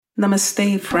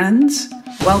Namaste, friends.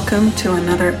 Welcome to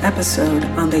another episode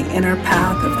on the Inner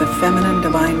Path of the Feminine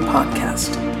Divine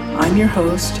podcast. I'm your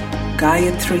host,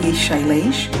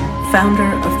 Goddess-Navadurga,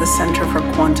 founder of the Center for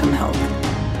Quantum Health.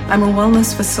 I'm a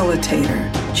wellness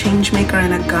facilitator, changemaker,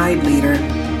 and a guide leader,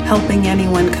 helping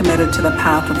anyone committed to the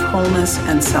path of wholeness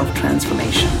and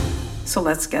self-transformation. So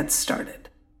let's get started.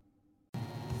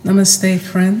 Namaste,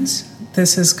 friends.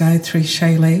 This is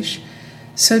Goddess-Navadurga.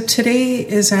 So today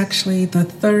is actually the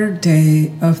third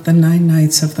day of the 9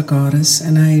 nights of the goddess,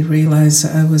 and I realized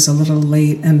I was a little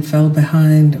late and fell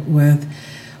behind with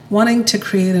wanting to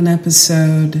create an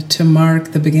episode to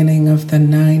mark the beginning of the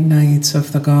 9 nights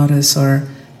of the goddess, or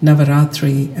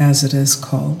Navarathri as it is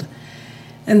called.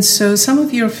 And so some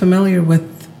of you are familiar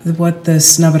with what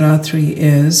this Navarathri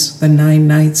is, the 9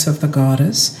 nights of the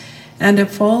goddess, and it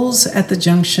falls at the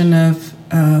junction of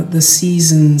the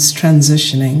seasons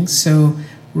transitioning. So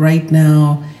right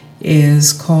now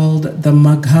is called the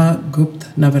Magha Gupta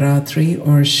Navarathri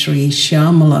or Sri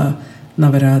Shyamala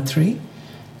Navarathri.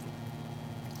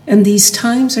 And these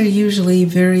times are usually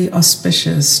very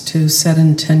auspicious to set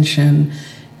intention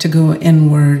to go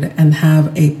inward and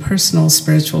have a personal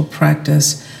spiritual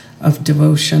practice of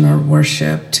devotion or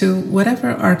worship to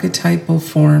whatever archetypal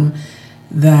form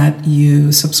that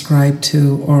you subscribe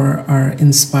to or are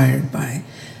inspired by.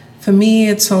 For me,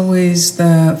 it's always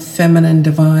the feminine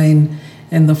divine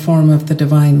in the form of the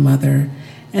Divine Mother.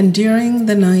 And during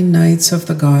the 9 nights of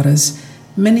the goddess,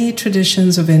 many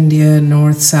traditions of India,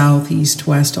 north, south, east,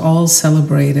 west, all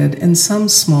celebrated in some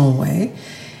small way.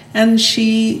 And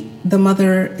the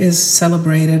mother, is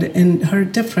celebrated in her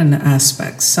different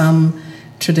aspects. Some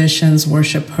traditions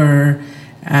worship her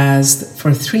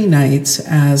for 3 nights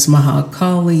as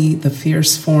Mahakali, the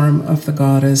fierce form of the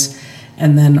goddess,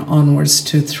 and then onwards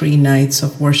to 3 nights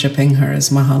of worshiping her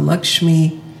as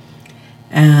Lakshmi,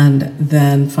 and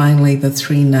then finally the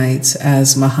 3 nights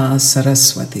as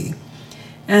Saraswati.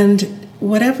 And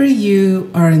whatever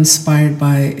you are inspired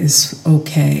by is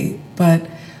okay, but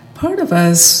part of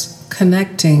us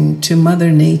connecting to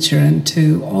Mother Nature and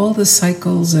to all the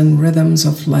cycles and rhythms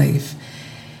of life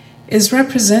is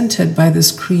represented by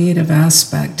this creative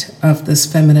aspect of this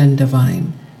feminine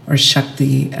divine, or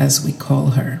Shakti as we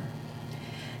call her.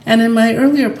 And in my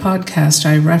earlier podcast,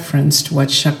 I referenced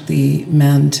what Shakti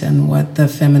meant and what the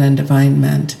feminine divine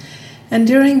meant. And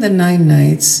during the 9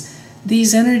 nights,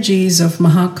 these energies of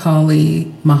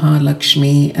Mahakali,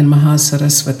 Lakshmi, and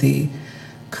Saraswati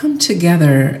come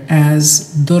together as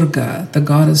Durga, the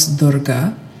goddess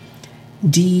Durga,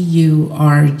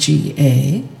 Durga,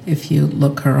 if you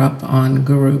look her up on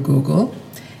Google,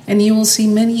 and you will see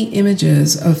many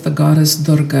images of the goddess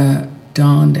Durga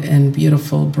donned in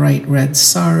beautiful bright red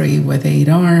sari with 8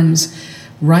 arms,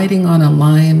 riding on a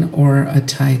lion or a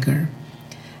tiger.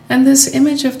 And this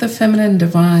image of the feminine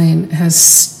divine has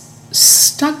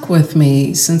stuck with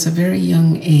me since a very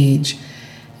young age,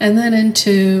 and then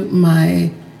into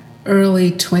my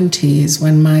early 20s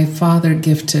when my father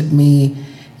gifted me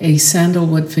a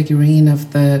sandalwood figurine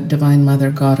of the Divine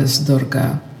Mother Goddess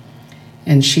Durga,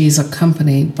 and she's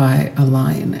accompanied by a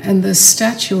lion. And this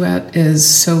statuette is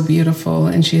so beautiful,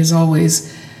 and she has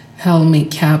always held me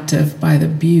captive by the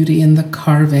beauty and the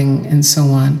carving and so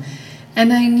on.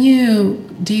 And I knew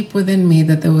deep within me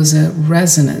that there was a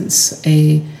resonance,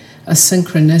 a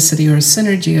synchronicity or a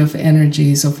synergy of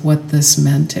energies of what this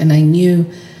meant. And I knew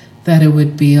that it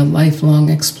would be a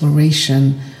lifelong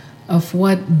exploration of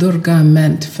what Durga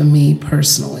meant for me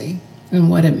personally and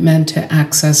what it meant to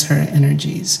access her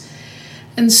energies.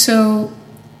 And so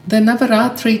the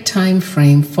Navaratri time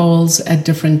frame falls at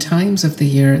different times of the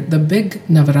year. The big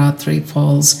Navaratri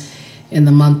falls in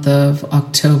the month of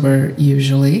October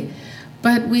usually,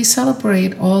 but we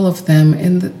celebrate all of them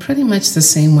in pretty much the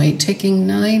same way, taking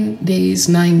 9 days,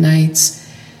 9 nights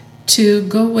to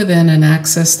go within and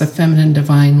access the feminine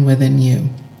divine within you.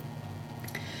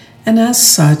 And as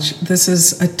such, this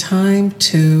is a time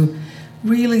to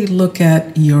really look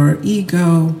at your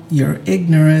ego, your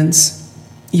ignorance,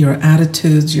 your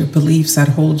attitudes, your beliefs that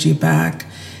hold you back,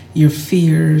 your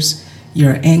fears,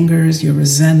 your angers, your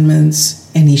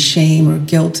resentments, any shame or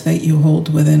guilt that you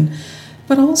hold within,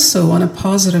 but also on a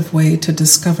positive way to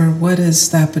discover what is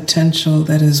that potential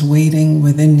that is waiting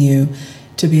within you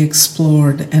to be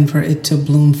explored and for it to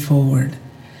bloom forward.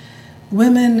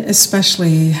 Women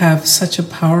especially have such a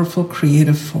powerful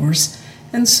creative force,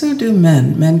 and so do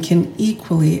men. Men can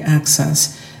equally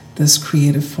access this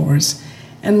creative force,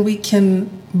 and we can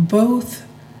both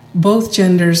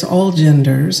genders, all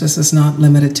genders, this is not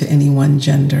limited to any one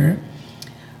gender,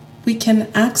 we can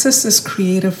access this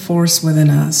creative force within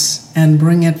us and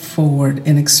bring it forward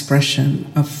in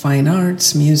expression of fine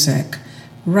arts, music,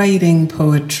 writing,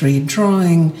 poetry,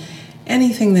 drawing,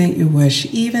 anything that you wish,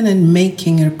 even in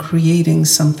making or creating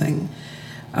something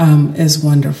is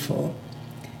wonderful.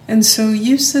 And so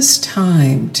use this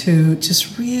time to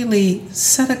just really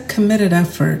set a committed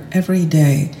effort every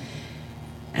day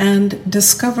and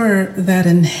discover that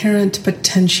inherent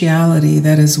potentiality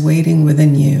that is waiting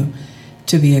within you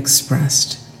to be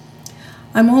expressed.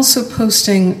 I'm also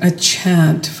posting a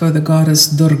chant for the goddess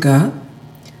Durga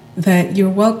that you're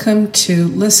welcome to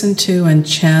listen to and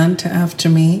chant after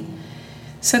me,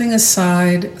 setting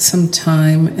aside some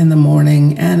time in the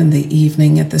morning and in the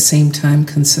evening at the same time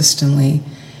consistently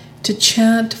to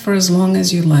chant for as long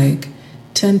as you like,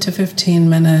 10 to 15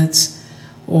 minutes,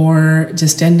 or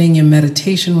just ending your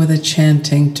meditation with a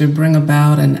chanting to bring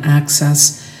about and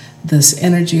access this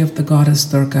energy of the goddess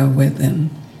Durga within.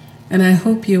 And I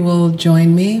hope you will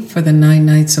join me for the 9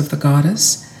 nights of the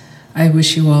goddess. I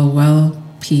wish you all well,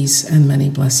 peace, and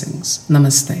many blessings.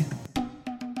 Namaste.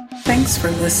 Thanks for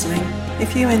listening.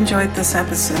 If you enjoyed this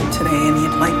episode today and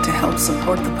you'd like to help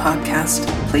support the podcast,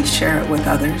 please share it with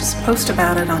others, post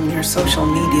about it on your social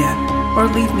media, or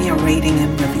leave me a rating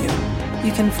and review.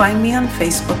 You can find me on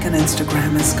Facebook and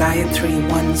Instagram as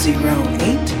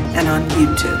Gaia3108 and on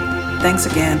YouTube. Thanks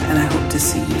again, and I hope to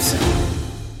see you soon.